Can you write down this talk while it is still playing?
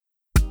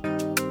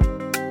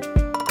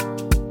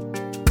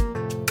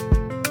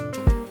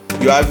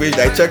You averaged,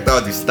 I checked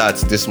out the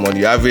stats this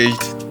morning. You averaged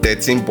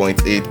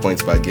 13.8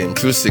 points per game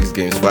through 6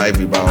 games, 5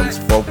 rebounds,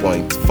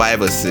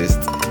 4.5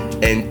 assists,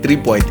 and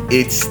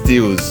 3.8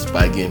 steals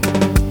per game.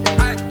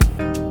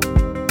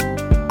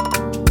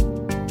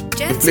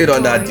 You played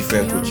under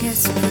different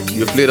coaches.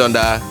 You played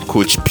under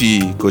Coach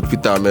P, Coach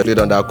Peter, played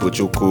under Coach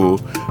Oko,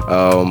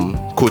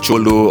 Coach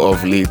Olo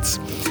of late.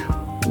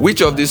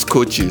 Which of these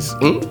coaches?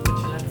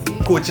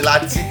 Coach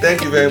Lati,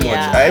 thank you very much.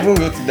 Yeah. I even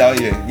wrote it down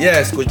here.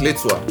 Yes, Coach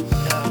Letua.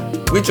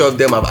 Which of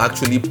them have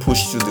actually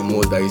pushed you the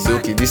most that you say,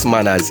 okay, this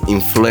man has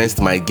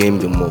influenced my game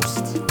the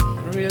most?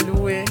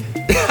 Real way.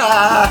 Is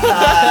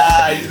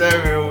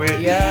that real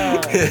way? Yeah.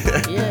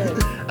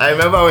 I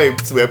remember when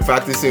we were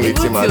practicing with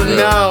him as Till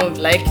well. now,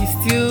 like he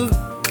still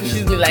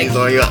pushes me like He's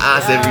on your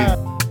ass every.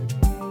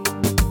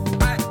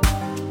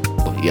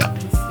 Yeah.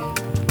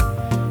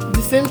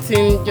 The same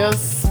thing,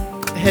 just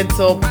heads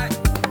up,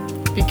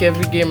 pick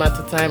every game at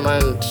a time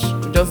and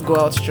just go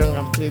out strong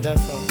and play that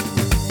song.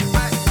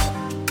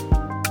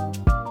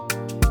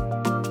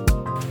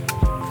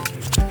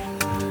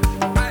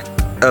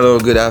 Hello,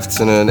 good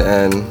afternoon,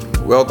 and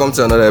welcome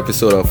to another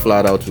episode of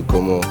Flat Out with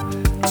Komo.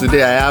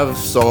 Today I have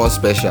someone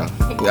special.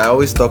 I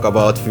always talk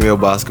about female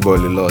basketball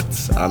a lot.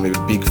 I'm a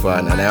big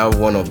fan, and I have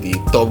one of the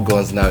top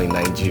guns now in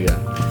Nigeria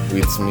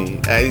with me.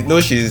 I know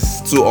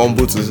she's too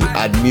humble to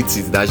admit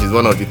it that she's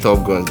one of the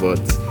top guns, but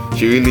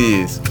she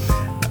really is.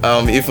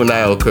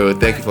 Ifunanya Okoro,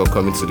 thank you for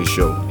coming to the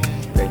show.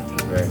 Thank you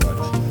very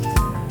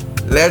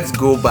much. Let's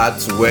go back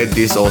to where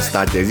this all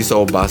started, this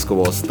all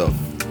basketball stuff.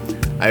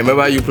 I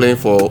remember you playing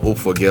for Hope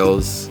for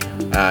Girls,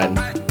 and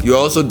you were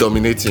also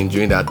dominating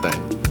during that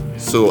time.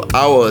 So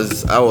how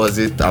was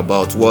it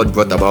about? What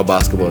brought about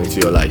basketball into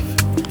your life?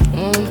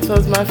 It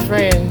was my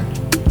friend.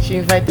 She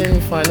invited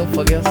me for an Hope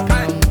for Girls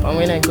camp, and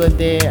when I got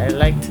there, I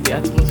liked the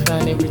atmosphere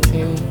and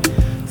everything.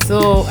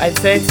 So I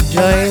decided to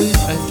join,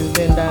 and since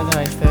then that's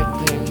how I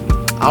started playing.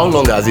 How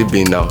long has it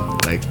been now?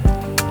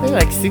 Maybe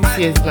like 6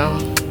 years now.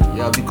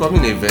 You are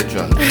becoming a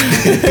veteran.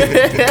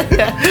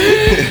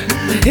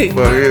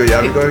 For real, you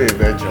are becoming a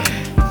veteran.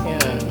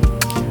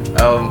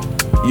 Yeah.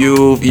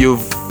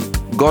 You've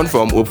gone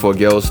from Hope for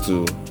Girls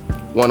to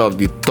one of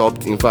the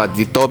top, in fact,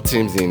 the top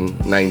teams in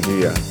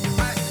Nigeria,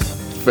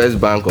 First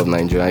Bank of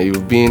Nigeria.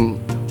 You've been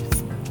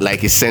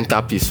like a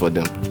centerpiece for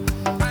them.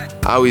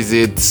 How is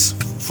it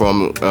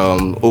from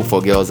Hope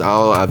for Girls?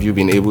 How have you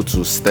been able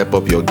to step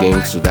up your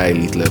game to that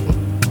elite level?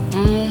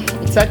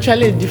 It's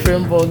actually a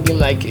different ball game.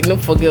 Like,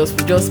 for girls,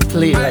 we just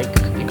play. Like,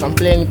 you can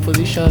play any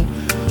position,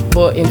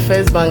 but in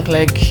First Bank,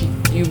 like,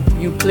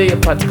 you play a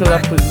particular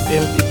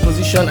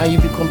position, and you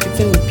be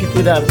competing with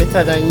people that are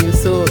better than you.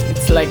 So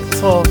it's like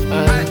tough,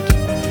 and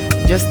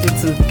you just need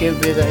to get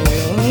better.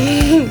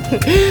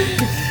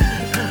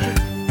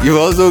 You've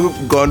also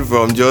gone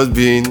from just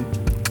being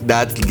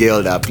that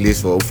girl that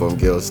plays for Hope for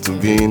Girls to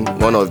being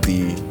one of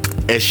the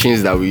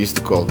Eshins that we used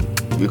to call.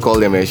 We call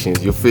them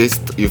Eshins. You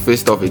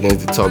faced off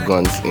against the top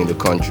guns in the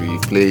country. You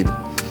played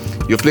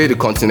the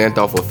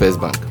Continental for First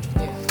Bank.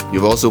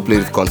 You've also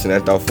played the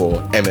Continental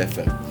for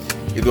MFM.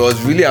 It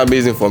was really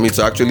amazing for me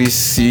to actually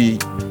see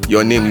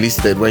your name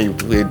listed when you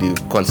played the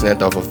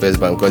Continental for First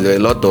Bank, because there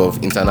were a lot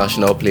of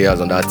international players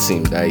on that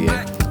team that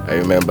year, I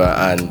remember,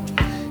 and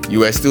you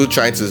were still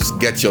trying to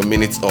get your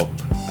minutes up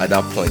at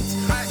that point.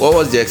 What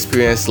was the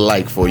experience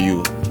like for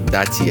you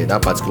that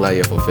particular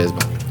year for First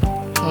Bank?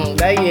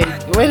 That year,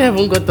 when I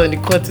even got on the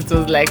court, it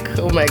was like,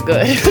 oh my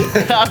god,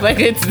 how am I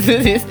going to do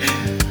this?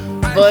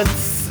 But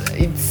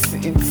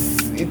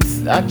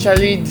it's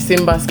actually the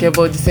same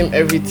basketball, the same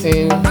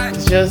everything.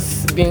 It's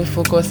just being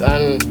focused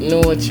and know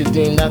what you're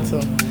doing. That's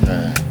all.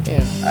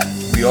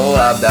 We all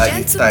have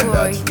that time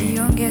that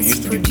we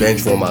used to be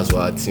bench warmers for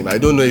our team. I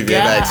don't know if you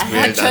ever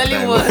experienced that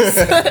time.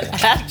 I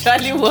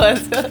actually was.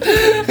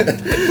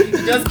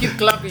 You just keep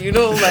clapping,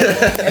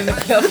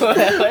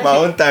 My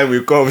own time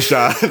will come,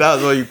 Sha.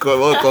 That's what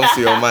what comes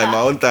to your mind.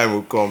 My own time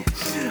will come.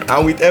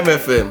 And with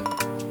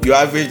MFM, you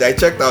averaged, I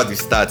checked out the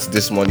stats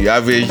this morning, you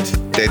averaged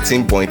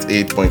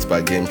 13.8 points per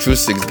game through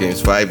 6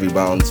 games, 5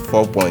 rebounds,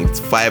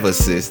 4.5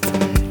 assists,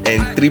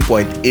 and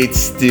 3.8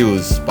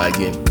 steals per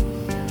game.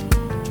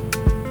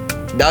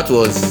 That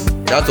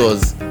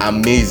was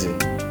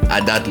amazing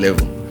at that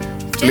level.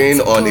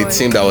 Playing on a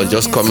team that was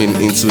just coming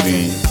into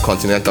the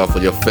Continental for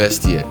your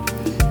first year.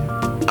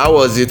 How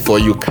was it for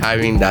you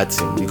carrying that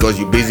team? Because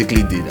you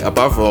basically did.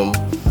 Apart from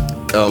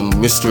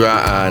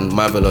Mistura and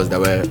Marvelous that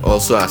were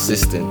also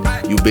assisting,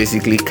 you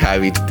basically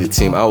carried the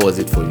team. How was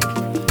it for you?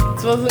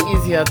 It wasn't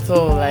easy at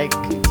all. Like,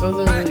 it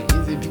wasn't really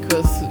easy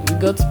because we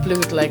got to play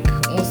with like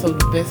most of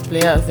the best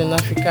players in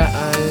Africa,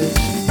 and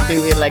they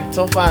were like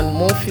tougher and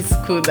more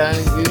physical than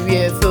we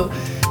were. So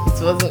it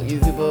wasn't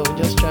easy, but we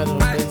just tried our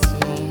best.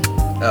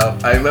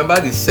 I remember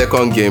the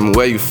second game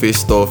where you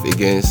faced off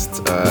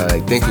against,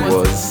 I think it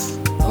was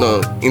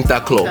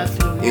Interclub.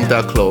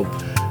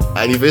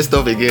 And you faced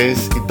off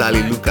against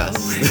Italy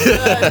Lucas.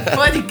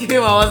 Before the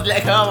game, I was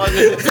like, how am I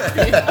going to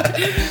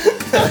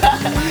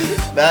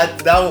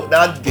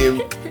that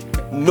game,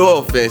 no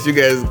offense, you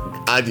guys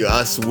had your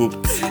ass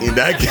whooped in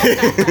that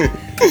game.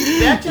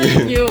 They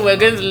actually knew we were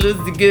going to lose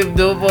the game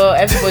though, but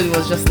everybody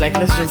was just like,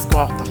 let's just go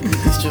out.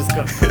 Let's just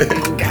go.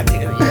 We got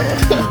it.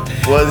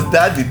 Was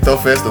that the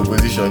toughest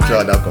opposition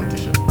throughout that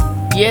competition?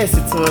 Yes,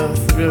 it was.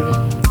 Really.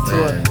 It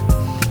was.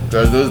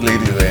 Because those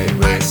ladies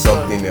were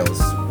something else.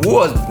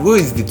 Who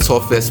is the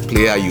toughest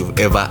player you've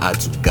ever had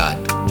to guard?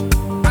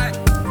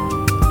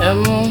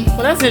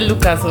 Let's say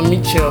Lucas or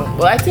Mitchell.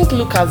 But I think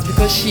Lucas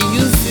because she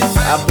uses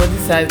her body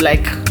size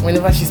like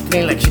whenever she's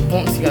playing, like she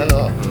bumps you and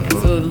all.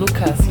 So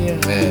Lucas,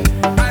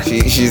 yeah.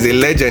 She's a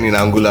legend in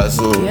Angola,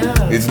 so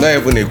it's not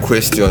even a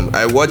question.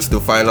 I watched the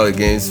final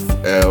against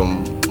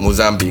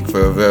Mozambique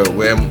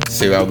where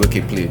Sarah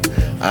Goke played,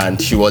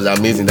 and she was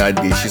amazing that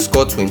day. She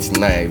scored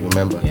 29, I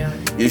remember. Yeah.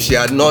 If they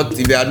had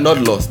not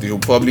lost, she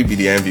would probably be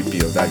the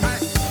MVP of that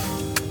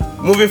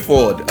game. Moving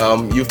forward,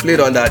 you've played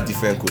under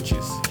different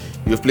coaches.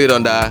 You've played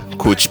under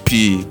Coach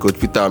P, Coach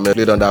Peter,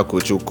 played under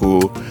Coach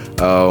Oko,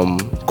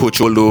 Coach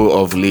Olo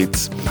of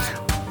late.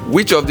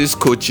 Which of these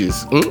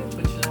coaches?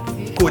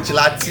 Coach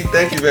Lati,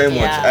 thank you very much.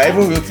 Yeah. I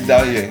even wrote it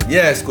down here.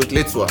 Yes, Coach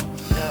Letua.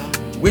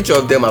 Yeah. Which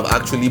of them have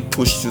actually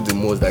pushed you the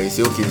most that you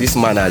say, okay, this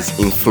man has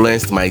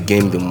influenced my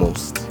game the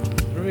most?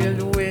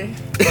 Real way.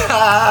 Is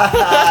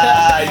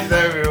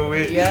that real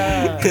way?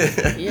 Yeah.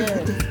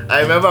 Yeah.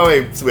 I remember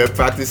when we were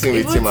practicing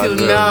with him as Even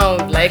till well.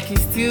 now, like he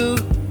still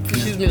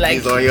pushes me like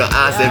He's on your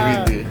ass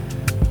every day.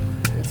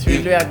 It's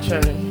really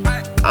actually.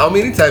 How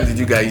many times did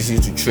you guys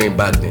used to train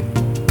back then?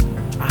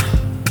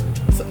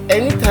 So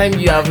anytime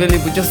you are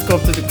available, just come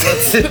to the court.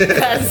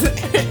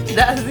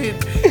 That's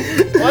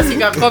it. Once you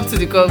can come to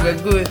the court, we're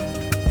good.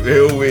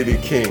 Real way the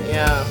king.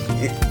 Yeah.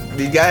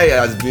 The guy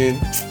has been,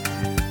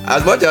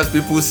 as much as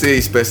people say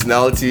his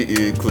personality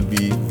it could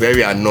be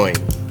very annoying,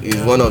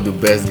 he's one of the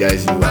best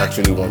guys you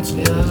actually want to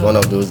know. He's one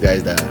of those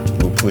guys that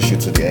will push you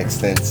to the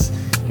extent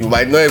you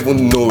might not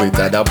even know it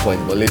at that point,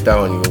 but later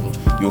on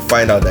you'll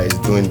find out that he's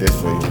doing this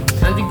for you.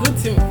 And the good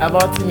thing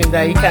about him is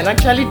that he can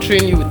actually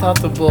train you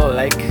without a ball.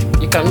 Like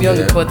you can be on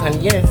the court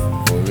and yes.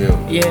 For real.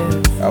 Yes.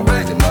 That boy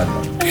is a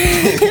madman.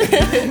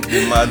 A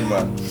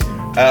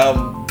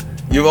madman.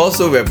 You've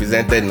also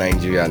represented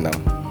Nigeria now.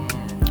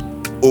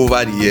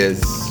 Over the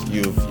years,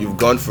 you've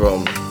gone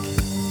from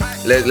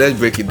let's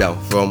break it down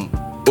from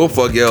Hope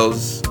for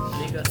Girls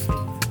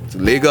to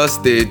Lagos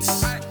State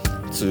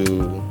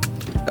to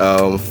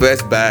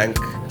First Bank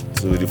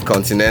to the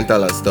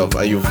Continental and stuff,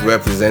 and you've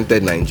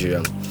represented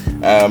Nigeria.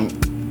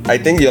 I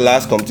think your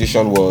last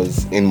competition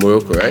was in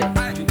Morocco, right?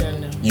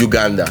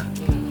 Uganda.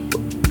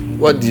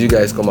 What did you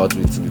guys come out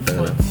with to be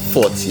fair?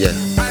 Fourth, yeah.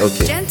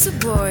 Okay. Gentle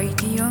boy,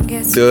 the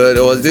youngest. So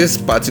there was this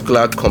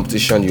particular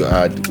competition you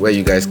had where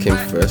you guys came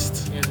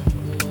first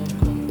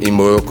in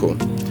Morocco,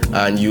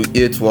 and you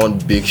hit one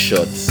big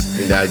shot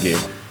in that game.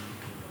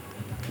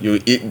 You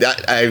hit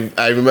that.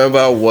 I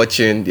remember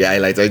watching the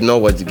highlights. I did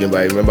not watch the game, but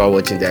I remember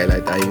watching the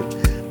highlight.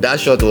 And that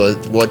shot was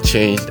what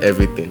changed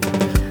everything.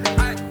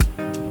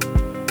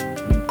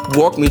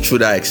 Walk me through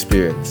that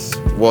experience.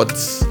 What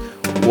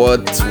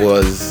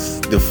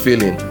was the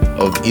feeling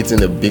of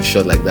hitting a big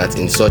shot like that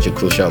in such a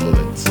crucial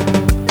moment?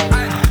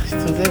 It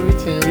was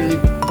everything really.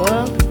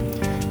 Well,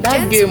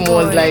 that game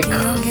was like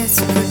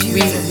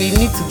we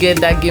need to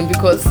get that game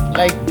because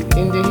like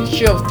in the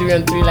history of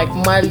 3-on-3, like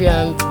Mali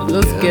and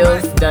those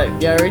girls that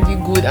they're already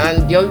good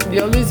and they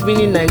always win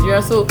in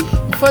Nigeria. So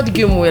before the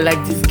game we were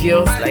like these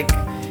girls like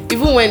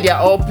even when they're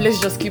up, let's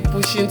just keep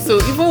pushing. So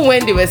even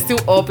when they were still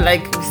up,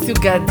 like we still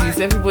got this,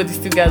 everybody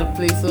still got to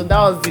play. So that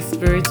was the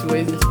spirit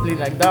we were just playing.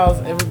 Like that was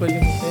everybody's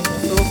intention.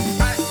 So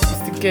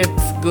we still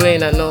kept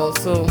going and all.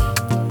 So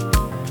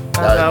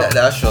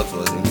that shot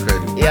was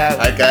incredible. Yeah.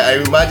 Like I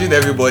imagine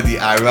everybody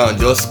around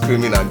just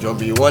screaming and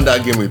jumping. You won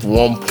that game with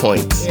 1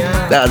 point.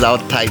 Yeah. That's how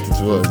tight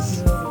it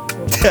was.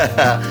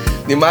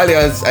 The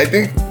Malians, I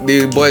think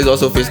the boys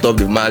also faced up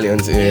the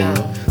Malians in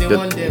they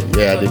won them.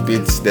 Yeah, they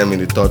beat them in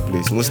the third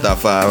place.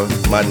 Mustafa,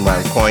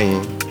 Madman,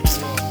 Coin.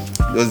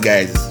 Those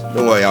guys,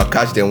 don't worry, I'll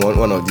catch them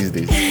one of these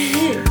days.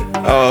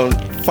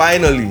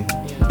 Finally,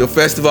 the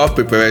festival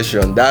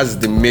preparation. That's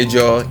the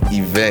major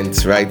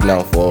event right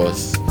now for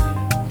us.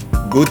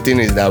 Good thing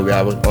is that we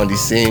are on the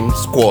same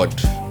squad.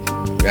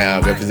 We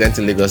are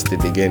representing Lagos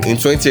State again. In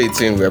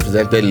 2018, we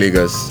represented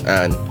Lagos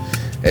and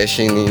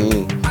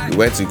Eshini. We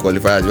went to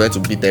qualifiers, we went to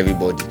beat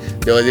everybody.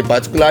 There was a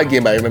particular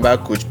game I remember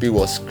Coach P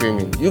was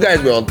screaming. You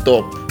guys were on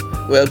top.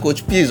 Well,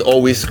 Coach P is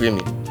always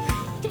screaming.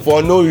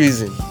 For no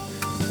reason.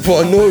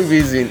 For no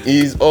reason.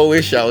 He's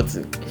always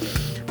shouting.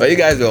 But you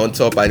guys were on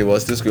top and he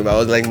was still screaming. I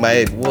was like, my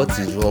head, what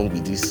is wrong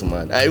with this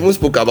man? I even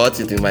spoke about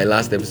it in my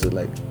last episode.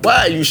 Like,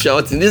 why are you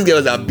shouting? These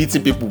girls are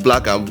beating people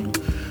black and blue.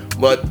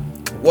 But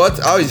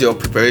how is your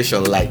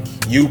preparation like?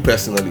 You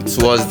personally,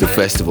 towards the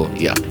festival?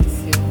 Yeah.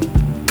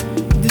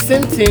 The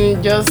same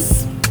thing,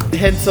 just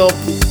heads up,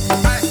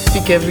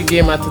 pick every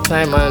game at a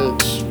time and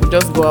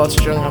just go out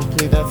strong and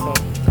play, that's all.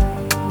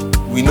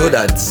 We know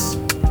that,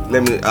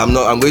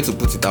 I'm going to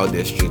put it out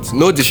there straight.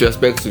 No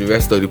disrespect to the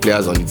rest of the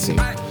players on the team,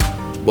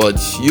 but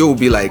you will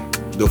be like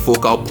the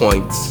focal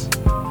point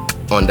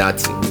on that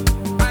team.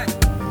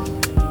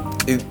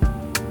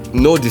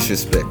 No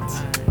disrespect.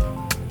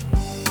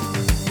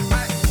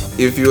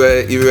 if you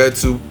were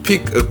to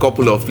pick a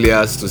couple of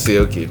players to say,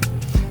 okay,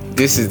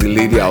 this is the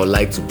lady I would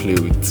like to play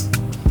with.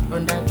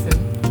 On that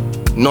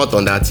team. Not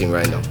on that team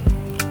right now.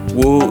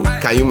 Who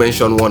can you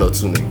mention one or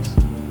two names?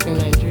 In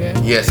Nigeria.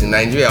 Yes, in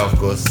Nigeria, of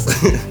course.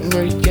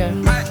 America.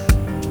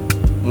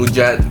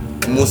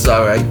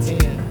 Musa, right? Yeah.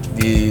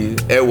 The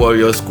Air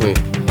Warriors queen.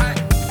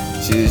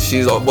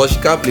 She's but she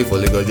can't play for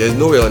Lagos. There's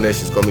no way on earth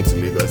she's coming to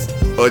Lagos.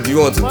 Or do you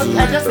want to Well, do?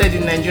 I just said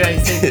in Nigeria,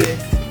 you said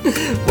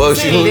yes. Well,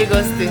 Say in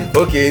Lagos State.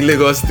 Okay, in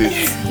Lagos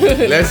State.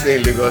 Let's say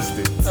in Lagos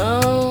State.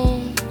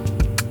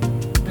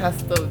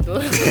 That's tough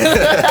though.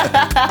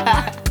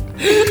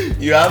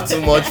 You have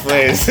too much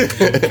friends.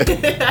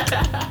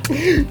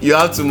 You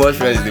have too much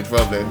friends is the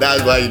problem.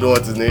 That's why you don't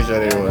want to mention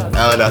anyone.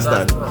 I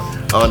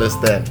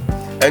understand.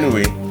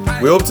 Anyway,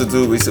 we hope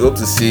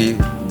to see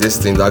these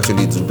teams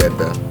actually do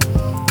better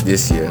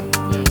this year.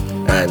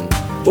 And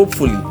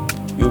hopefully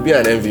you'll be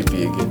an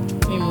MVP again.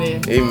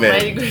 Amen.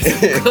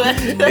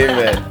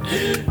 Amen.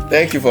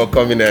 Thank you for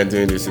coming and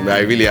doing this with me. I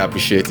really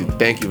appreciate it.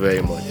 Thank you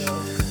very much.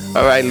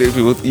 All right,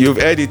 people, you've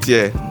heard it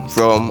here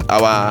from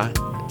our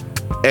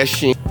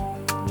Eshin,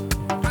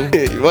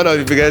 one of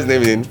the biggest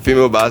names in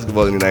female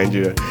basketball in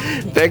Nigeria.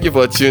 Thank you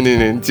for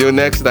tuning in. Till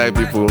next time,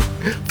 people.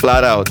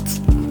 Flat out.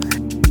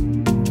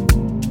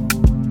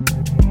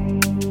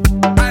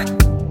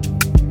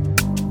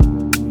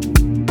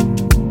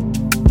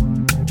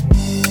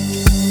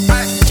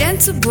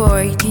 Gentle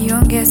Boy, the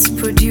youngest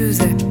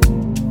producer.